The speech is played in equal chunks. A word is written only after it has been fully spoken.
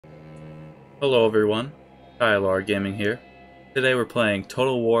Hello everyone, Tyler Gaming here. Today we're playing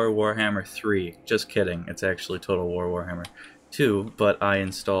Total War Warhammer 3. Just kidding, it's actually Total War Warhammer 2, but I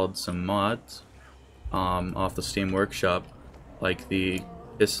installed some mods off the Steam Workshop, like the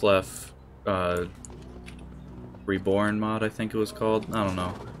Kislev Reborn mod, I think it was called. I don't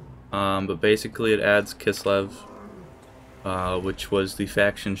know. But basically it adds Kislev, which was the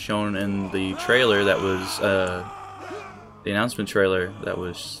faction shown in the trailer that was, the announcement trailer that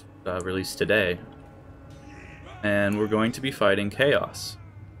was released today, and we're going to be fighting Chaos.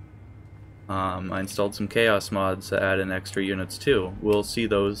 I installed some Chaos mods to add in extra units too. We'll see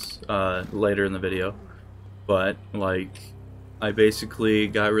those later in the video, but like, I basically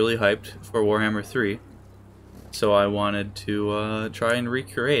got really hyped for Warhammer 3, so I wanted to try and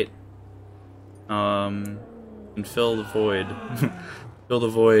recreate and fill the void fill the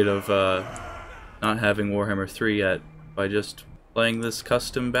void of not having Warhammer 3 yet by just playing this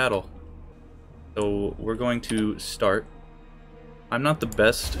custom battle. So we're going to start. I'm not the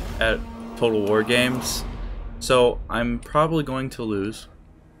best at Total War games, so I'm probably going to lose,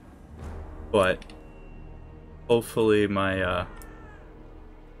 but hopefully my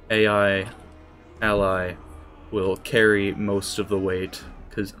AI ally will carry most of the weight,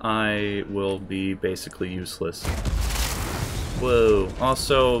 because I will be basically useless. Whoa.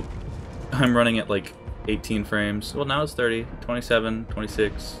 Also, I'm running at like 18 frames. Well, now it's 30, 27,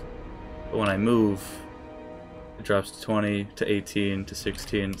 26. But when I move, it drops to 20, to 18, to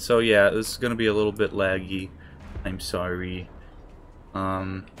 16. So yeah, this is going to be a little bit laggy. I'm sorry.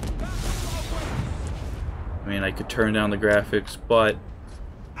 I mean, I could turn down the graphics, but...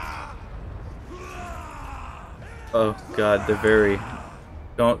 oh god, they're very...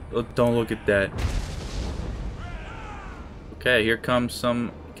 Don't look at that. Okay, here comes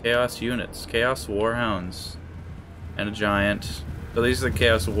some Chaos units. Chaos Warhounds. And a Giant. So these are the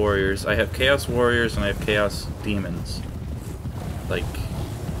Chaos Warriors. I have Chaos Warriors and I have Chaos Demons. Like...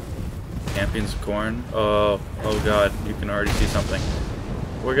 Champions of Khorne. Oh god, you can already see something.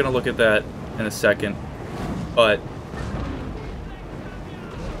 We're gonna look at that in a second. But...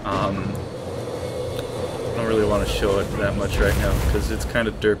 I don't really want to show it that much right now, because it's kind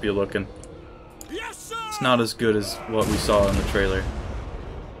of derpy looking. It's not as good as what we saw in the trailer.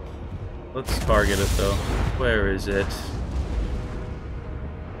 Let's target it though. Where is it?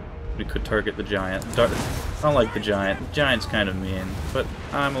 We could target the Giant. I don't like the Giant. The Giant's kind of mean, but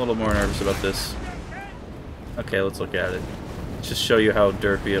I'm a little more nervous about this. Okay, let's look at it. Just show you how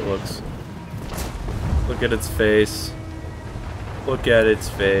derpy it looks. Look at its face. Look at its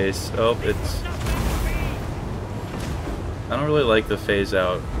face. Oh, it's... I don't really like the phase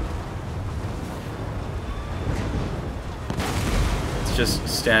out. It's just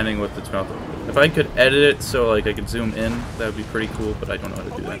standing with its mouth open. If I could edit it so like I could zoom in, that would be pretty cool, but I don't know how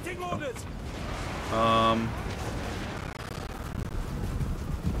to do that. So.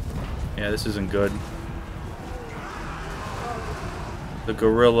 Yeah, this isn't good. The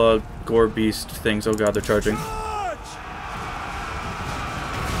gorilla gore beast things, oh god, they're charging.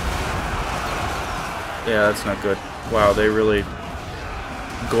 Yeah, that's not good. Wow, they really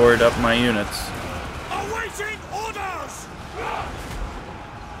gored up my units. Awaiting orders.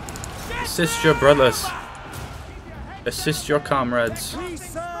 Assist your brothers. Assist your comrades. We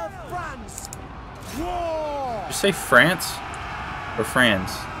serve France. Did War. you say France? Or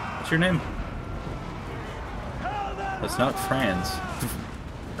Franz? What's your name? That's not Franz.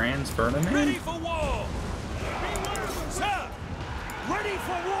 Franz Ferdinand? Ready for war. Sir. Ready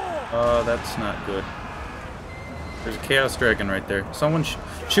for war. Oh, that's not good. There's a Chaos Dragon right there. Someone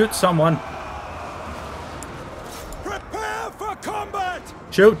shoot someone! Prepare for combat.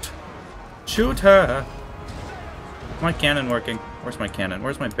 Shoot! Shoot her! Is my cannon working? Where's my cannon?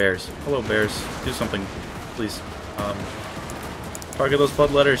 Where's my bears? Hello, bears. Do something, please. Target those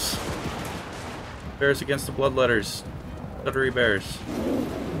bloodletters. Bears against the bloodletters. Stuttery bears.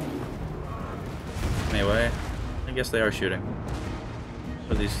 Anyway, I guess they are shooting.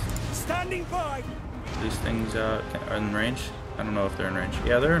 Are these... Standing by. These things are in range? I don't know if they're in range.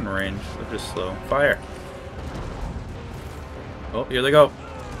 Yeah, they're in range. They're just slow. Fire! Oh, here they go.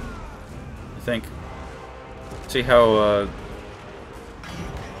 I think. See how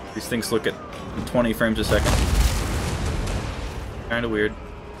these things look at 20 frames a second. Kinda weird.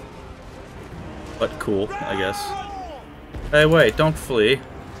 But cool, I guess. Hey, wait, don't flee.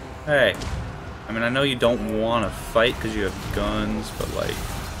 Hey. I mean, I know you don't want to fight because you have guns, but like...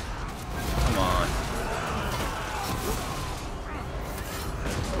 Come on.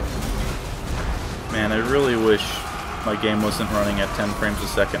 Man, I really wish my game wasn't running at 10 frames a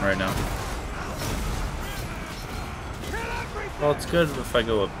second right now. Well, it's good if I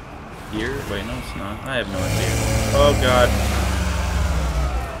go up here? Wait, no, it's not. I have no idea. Oh god.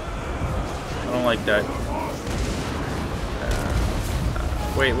 I don't like that.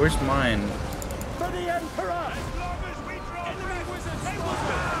 Wait, where's mine? For the Emperor! As long as we draw enemy wizards, they will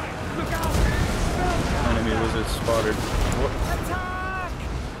die! Look out! Enemy wizard spotted. What? Attack!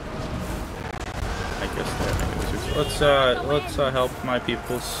 I guess they're enemy wizards. Let's help my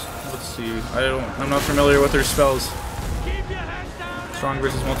peoples. Let's see. I'm not familiar with their spells. Keep your heads down! Strong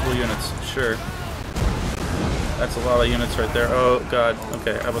versus multiple units. Sure. That's a lot of units right there. Oh god.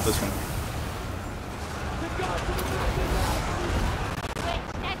 Okay, how about this one?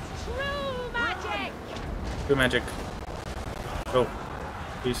 That's true magic! Good magic. Oh,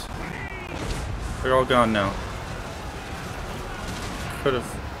 please. They're all gone now. Could have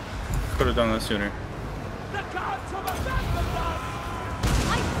done that sooner. The gods have abandoned us!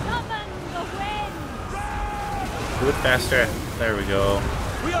 I summon the wind! Do it faster. There we go.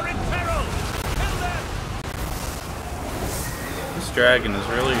 We are in peril! Kill them! This dragon is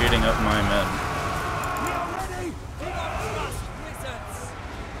really eating up my men. We are ready! Do not trust wizards.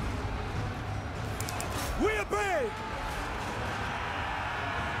 We obey!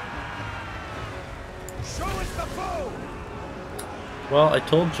 Show us the foe! Well, I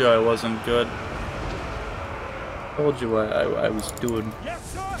told you I wasn't good. Told you I was doing Yes,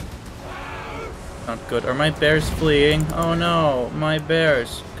 sir! not good. Are my bears fleeing? Oh no, my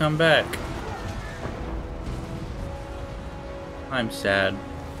bears, come back. I'm sad.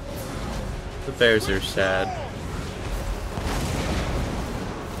 The bears are sad.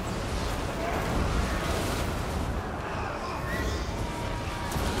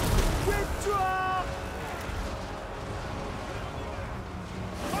 Withdraw!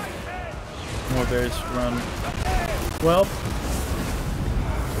 More bears run. Well,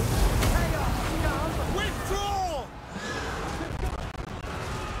 Withdraw!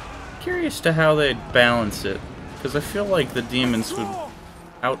 curious to how they'd balance it, because I feel like the demons would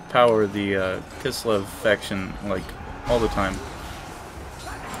outpower the Kislev faction like all the time.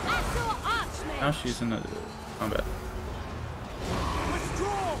 Lasso Archmage! Now she's in a combat.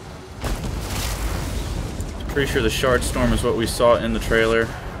 Withdraw! Pretty sure the Shard Storm is what we saw in the trailer.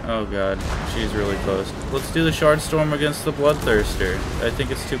 Oh god, she's really close. Let's do the Shard Storm against the Bloodthirster. I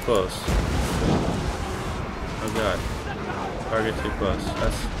think it's too close. Oh god. Target too close.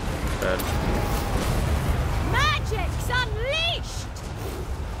 That's bad. Magic's unleashed!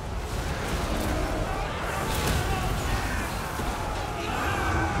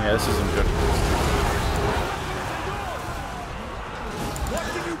 Yeah, this isn't good. What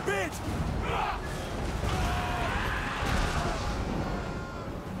do you bid?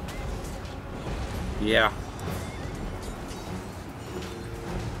 Yeah.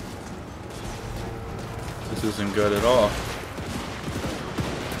 This isn't good at all.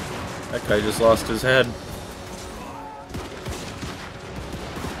 That guy just lost his head.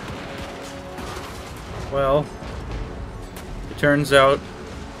 Well, it turns out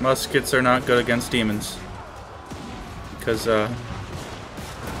muskets are not good against demons. Because,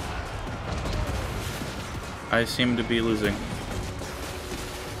 I seem to be losing.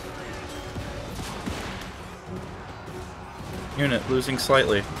 Unit losing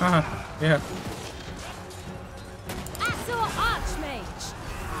slightly. Haha, yeah. Lasso Archmage!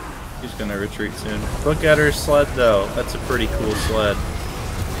 She's gonna retreat soon. Look at her sled though. That's a pretty cool sled.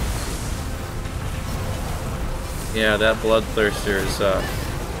 Yeah, that Bloodthirster is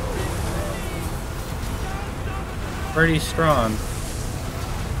pretty strong.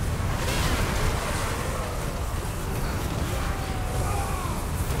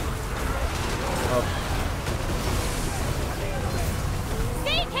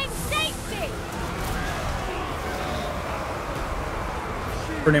 Seeking safety!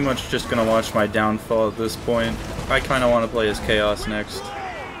 Pretty much just gonna watch my downfall at this point. I kinda wanna play as Chaos next.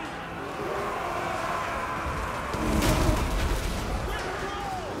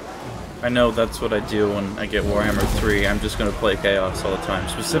 I know that's what I do when I get Warhammer 3. I'm just gonna play Chaos all the time,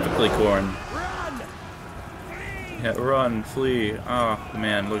 specifically Khorne. Run! Yeah, run, flee. Oh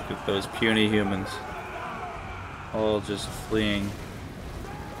man, look at those puny humans. All just fleeing.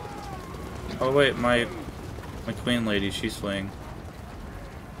 Oh wait, my queen lady, she's fleeing.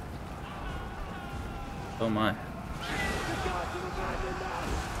 Oh my.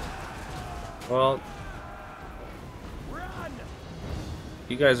 Well, Run!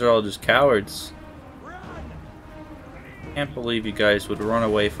 you guys are all just cowards. Run! Can't believe you guys would run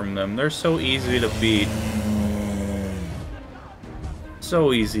away from them. They're so easy to beat.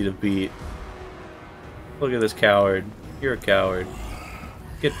 So easy to beat. Look at this coward. You're a coward.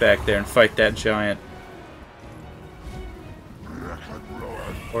 Get back there and fight that giant.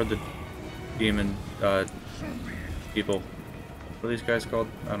 Or the demon people. What are these guys called?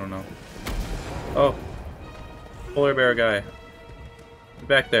 I don't know. Oh, polar bear guy. Get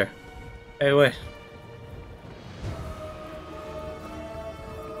back there. Hey, wait.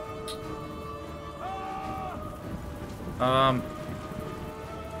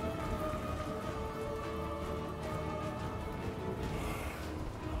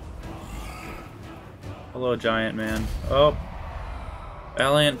 Hello, giant man. Oh.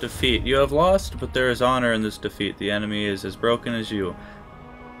 Valiant defeat. You have lost, but there is honor in this defeat. The enemy is as broken as you.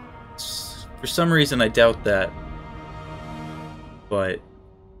 For some reason, I doubt that. But,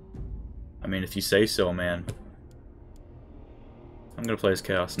 I mean, if you say so, man. I'm gonna play as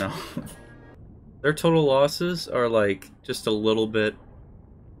Chaos now. Their total losses are, like, just a little bit,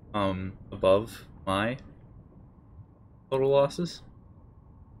 above my total losses.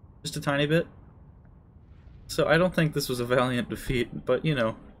 Just a tiny bit. So I don't think this was a valiant defeat, but you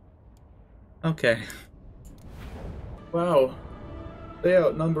know. Okay. Wow. They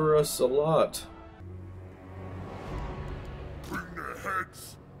outnumber us a lot. Bring their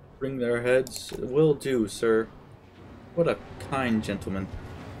heads. Bring their heads. Will do, sir. What a kind gentleman.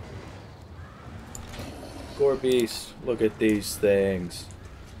 Gore Beast, look at these things.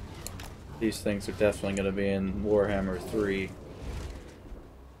 These things are definitely going to be in Warhammer 3.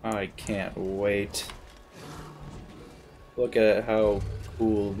 I can't wait. Look at how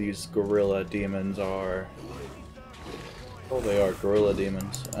cool these gorilla demons are. Oh, they are gorilla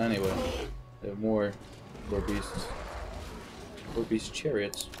demons. Anyway, they have more beasts. Gore Beast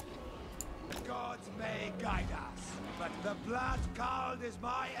chariots. The gods may guide us, but the blood called is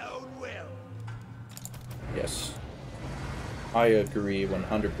my own will. Yes. I agree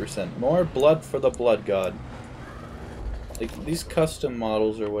 100%. More blood for the blood god. Like, these custom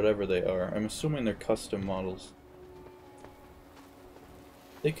models or whatever they are, I'm assuming they're custom models.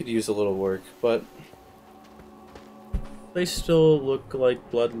 They could use a little work, but they still look like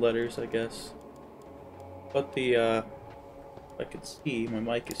blood letters, I guess. But the, if I could see, my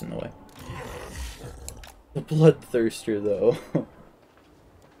mic is in the way. The Bloodthirster, though.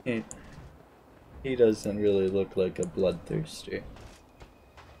 He doesn't really look like a Bloodthirster.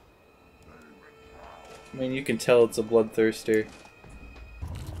 I mean, you can tell it's a Bloodthirster.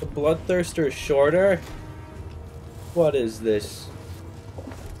 The Bloodthirster is shorter? What is this?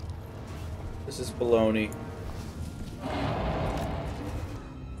 This is baloney.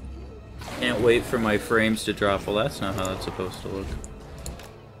 Can't wait for my frames to drop. Well, that's not how that's supposed to look.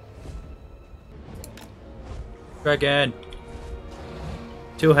 Dragon!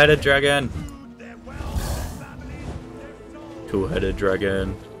 Two-headed dragon! Two-headed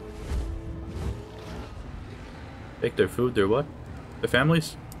dragon. Take their food, their what? Their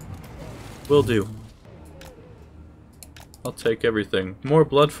families? Will do. I'll take everything. More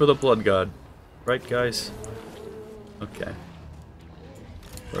blood for the blood god. Right, guys? Okay.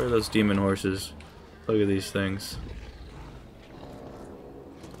 Where are those demon horses? Look at these things.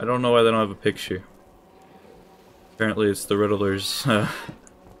 I don't know why they don't have a picture. Apparently it's the Riddler's, the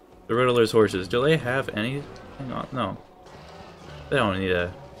Riddler's horses. Do they have any? Hang on, no. They don't need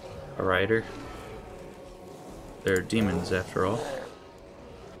a rider. They're demons, after all.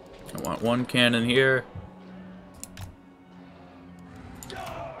 I want one cannon here.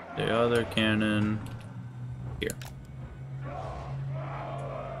 The other cannon here.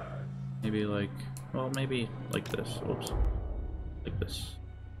 Maybe like, well, maybe like this. Whoops. Like this.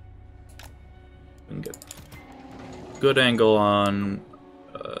 We can get good angle on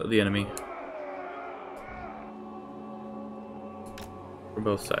the enemy. For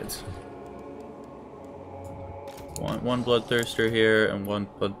both sides. One Bloodthirster here and one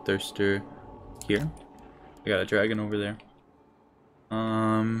Bloodthirster here. I got a dragon over there.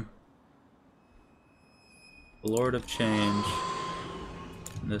 The Lord of Change.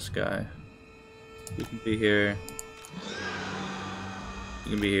 This guy. You can be here.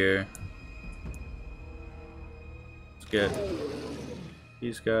 You can be here. Let's get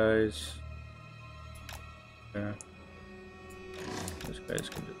these guys. Yeah. This guy's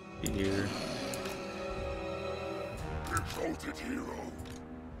gonna be here. Exalted hero.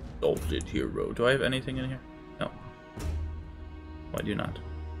 Exalted hero. Do I have anything in here? No. Why do you not?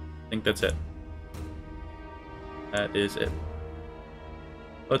 I think that's it. That is it.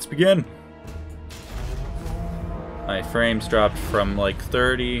 Let's begin! My frames dropped from like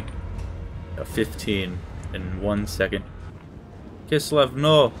 30 to 15 in 1 second. Kislev,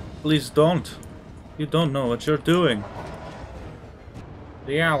 no! Please don't! You don't know what you're doing.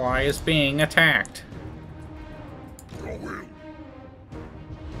 The ally is being attacked. Your will.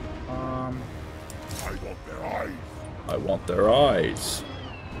 I want their eyes. I want their eyes.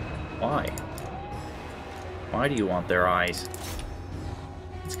 Why? Why do you want their eyes?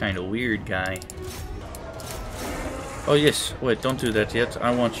 It's kind of weird, guy. Oh yes, wait, don't do that yet.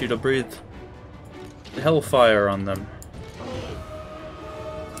 I want you to breathe hellfire on them.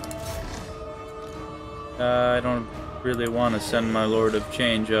 I don't really want to send my Lord of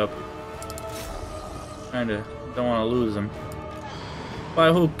Change up. Kinda don't want to lose him.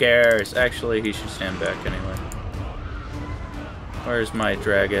 But who cares? Actually, he should stand back anyway. Where's my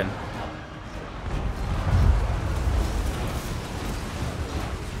dragon?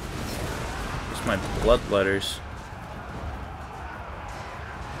 Where's my bloodletters?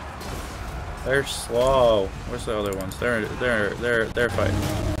 They're slow. Where's the other ones? They're fighting.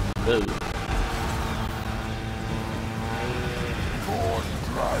 Ooh.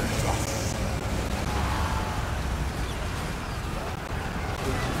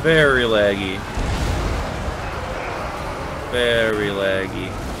 Very laggy. Very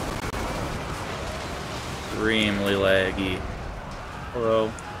laggy. Extremely laggy.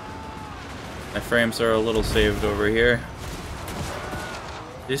 Hello. My frames are a little saved over here.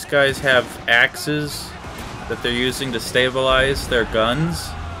 These guys have axes that they're using to stabilize their guns.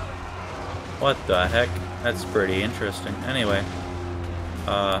 What the heck? That's pretty interesting. Anyway.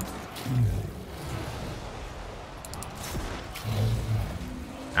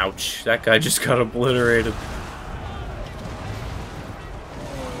 Ouch. That guy just got obliterated.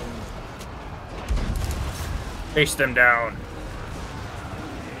 Chase them down.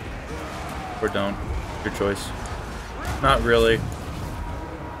 Or don't. Your choice. Not really.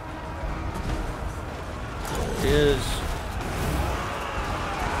 Is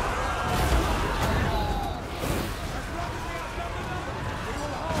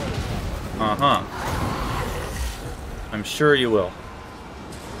I'm sure you will.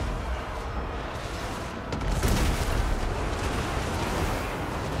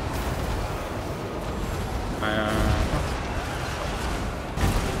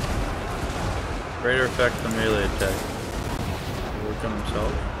 Greater effect than melee attack. Work on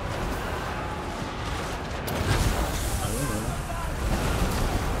himself.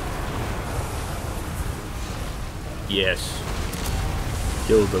 Yes.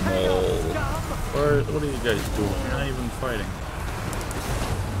 Kill them all. Or what are you guys doing? You're not even fighting.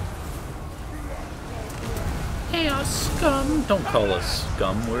 Hey, us scum! Don't call us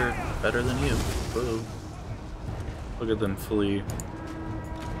scum. We're better than you. Boo. Look at them flee.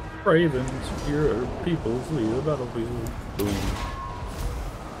 Ravens, your people flee the battlefield. Boom.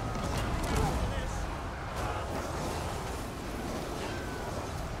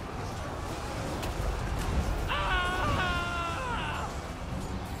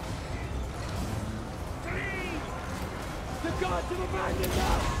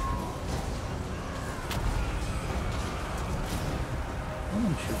 I'm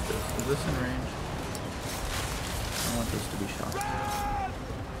gonna shoot this. Is this in range? I want this to be shot.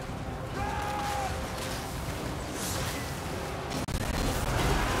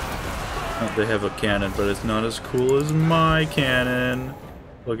 Oh, they have a cannon, but it's not as cool as my cannon.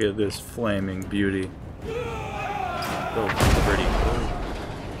 Look at this flaming beauty. Oh, pretty cool.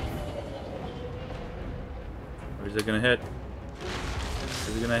 Where's it gonna hit?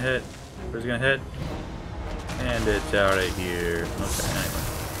 Where's it gonna hit? Where's it gonna hit? And it's out of here. Okay, anyway.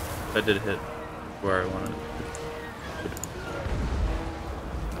 That did hit where I wanted it.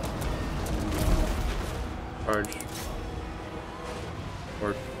 Charge.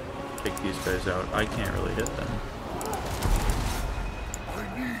 Or take these guys out. I can't really hit them. I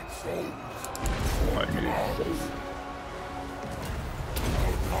need souls. I need souls.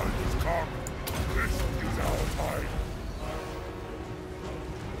 Our time has come. This is our time.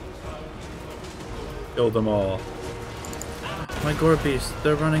 Kill them all. My gore beasts,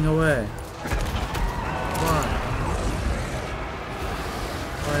 they're running away. Why?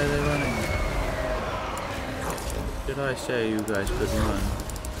 Why are they running? Did I say you guys could run?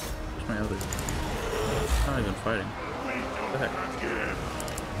 Where's my other? I'm not even fighting. What the heck?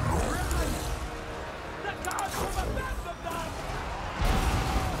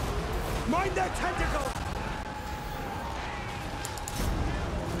 Mind their tentacles!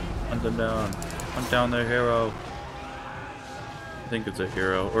 Hunt them down. Hunt down their hero. I think it's a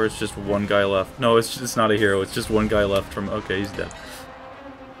hero. Or it's just one guy left. No, it's just not a hero. It's just one guy left from... Okay, he's dead.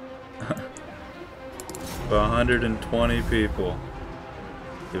 120 people.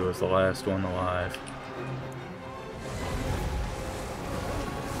 He was the last one alive.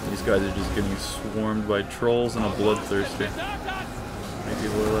 These guys are just getting swarmed by trolls and a bloodthirsty. How many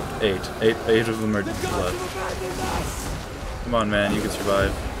people are left? Eight of them are left. Come on, man, you can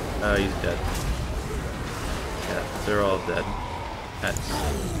survive. Oh, he's dead. Yeah, they're all dead.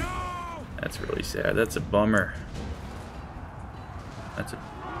 That's really sad. That's a bummer. That's a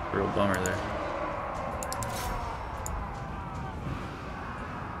real bummer there.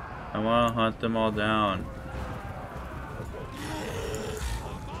 I want to hunt them all down.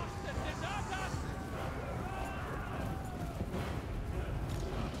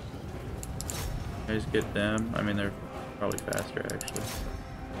 Guys, get them. I mean, they're probably faster actually.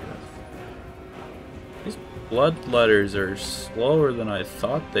 These bloodletters are slower than I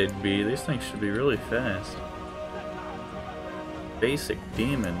thought they'd be. These things should be really fast. Basic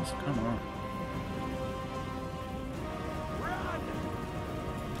demons, come on.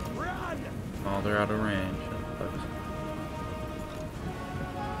 Oh, they're out of range.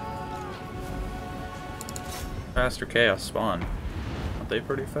 Faster chaos spawn. Aren't they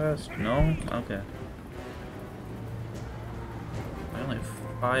pretty fast? No? Okay. I only have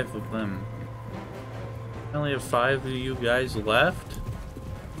 5 of them. I only have 5 of you guys left?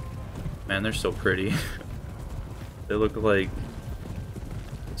 Man, they're so pretty. They look like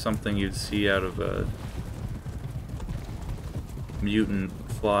something you'd see out of a mutant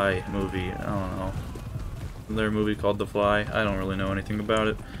fly movie. I don't know. Is there a movie called The Fly? I don't really know anything about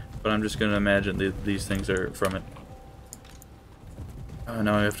it, but I'm just gonna imagine these things are from it.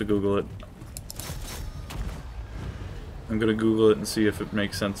 Now I have to Google it. I'm gonna Google it and see if it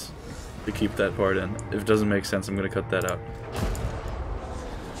makes sense to keep that part in. If it doesn't make sense, I'm gonna cut that out.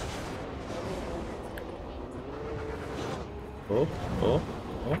 Oh, oh,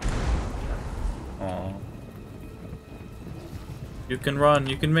 oh. Aw. You can run,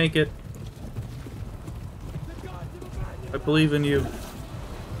 you can make it. I believe in you.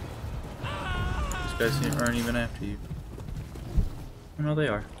 These guys aren't even after you. Oh, no, they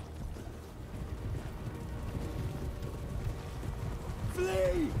are.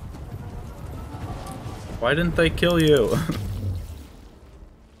 Flee! Why didn't they kill you?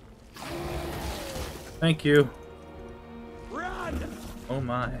 Thank you. Run! Oh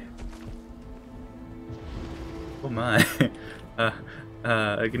my. Oh my.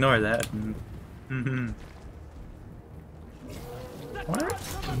 Ignore that. What?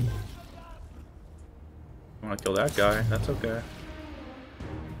 I want to kill that guy. That's okay.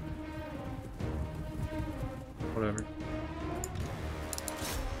 Whatever.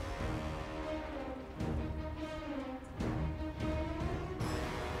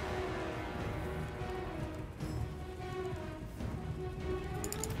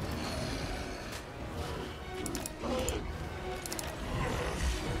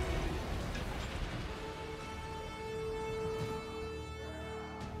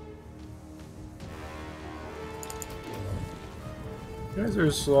 You guys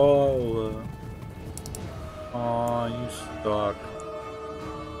are slow. Aw, you suck.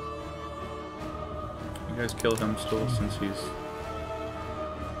 You guys kill him still since he's...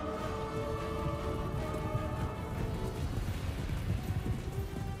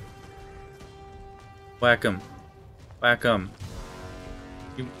 Whack him. Whack him.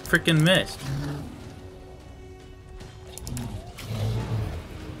 You freaking missed.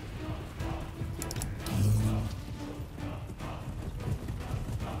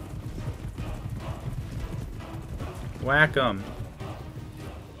 Whack 'em.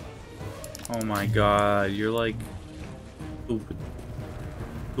 Oh my god, you're like stupid.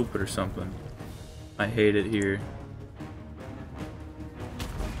 Stupid or something. I hate it here.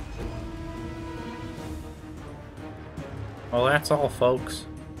 Well, that's all, folks.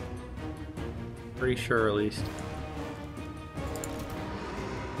 Pretty sure, at least.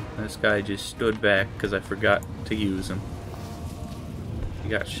 This guy just stood back because I forgot to use him. He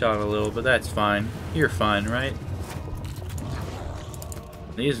got shot a little, but that's fine. You're fine, right?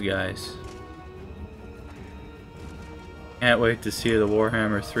 These guys. Can't wait to see the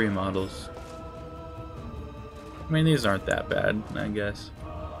Warhammer 3 models. I mean, these aren't that bad, I guess.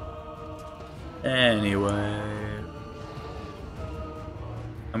 Anyway.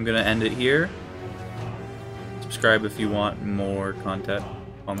 I'm gonna end it here. Subscribe if you want more content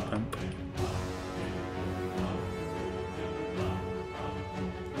on them.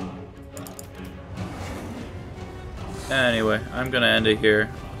 Anyway, I'm gonna end it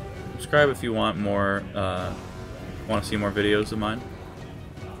here. Subscribe if you want more, want to see more videos of mine.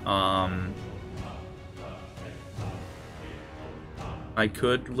 I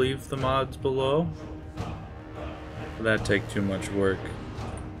could leave the mods below, but that'd take too much work.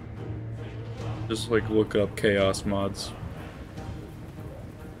 Just like look up chaos mods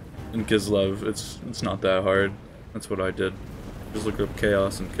in Kislev. It's not that hard. That's what I did. Just look up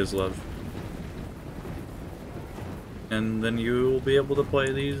chaos in Kislev. And then you will be able to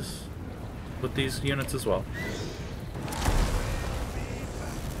play these with these units as well.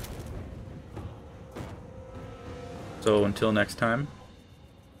 So until next time,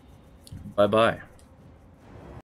 bye-bye.